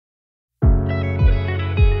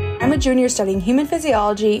I'm a junior studying Human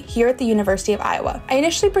Physiology here at the University of Iowa. I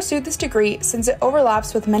initially pursued this degree since it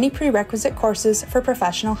overlaps with many prerequisite courses for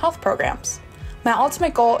professional health programs. My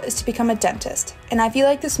ultimate goal is to become a dentist, and I feel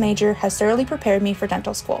like this major has thoroughly prepared me for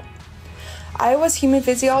dental school. Iowa's Human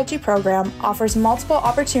Physiology program offers multiple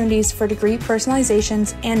opportunities for degree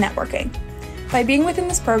personalizations and networking. By being within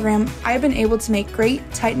this program, I have been able to make great,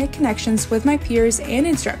 tight-knit connections with my peers and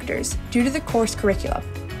instructors due to the course curriculum.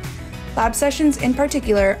 Lab sessions in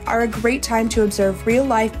particular are a great time to observe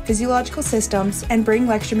real-life physiological systems and bring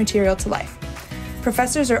lecture material to life.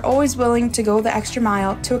 Professors are always willing to go the extra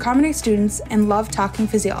mile to accommodate students and love talking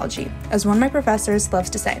physiology, as one of my professors loves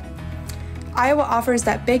to say. Iowa offers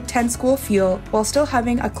that Big Ten school feel while still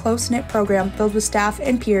having a close-knit program filled with staff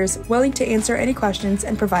and peers willing to answer any questions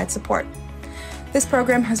and provide support. This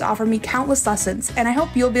program has offered me countless lessons, and I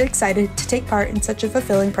hope you'll be excited to take part in such a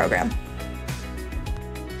fulfilling program.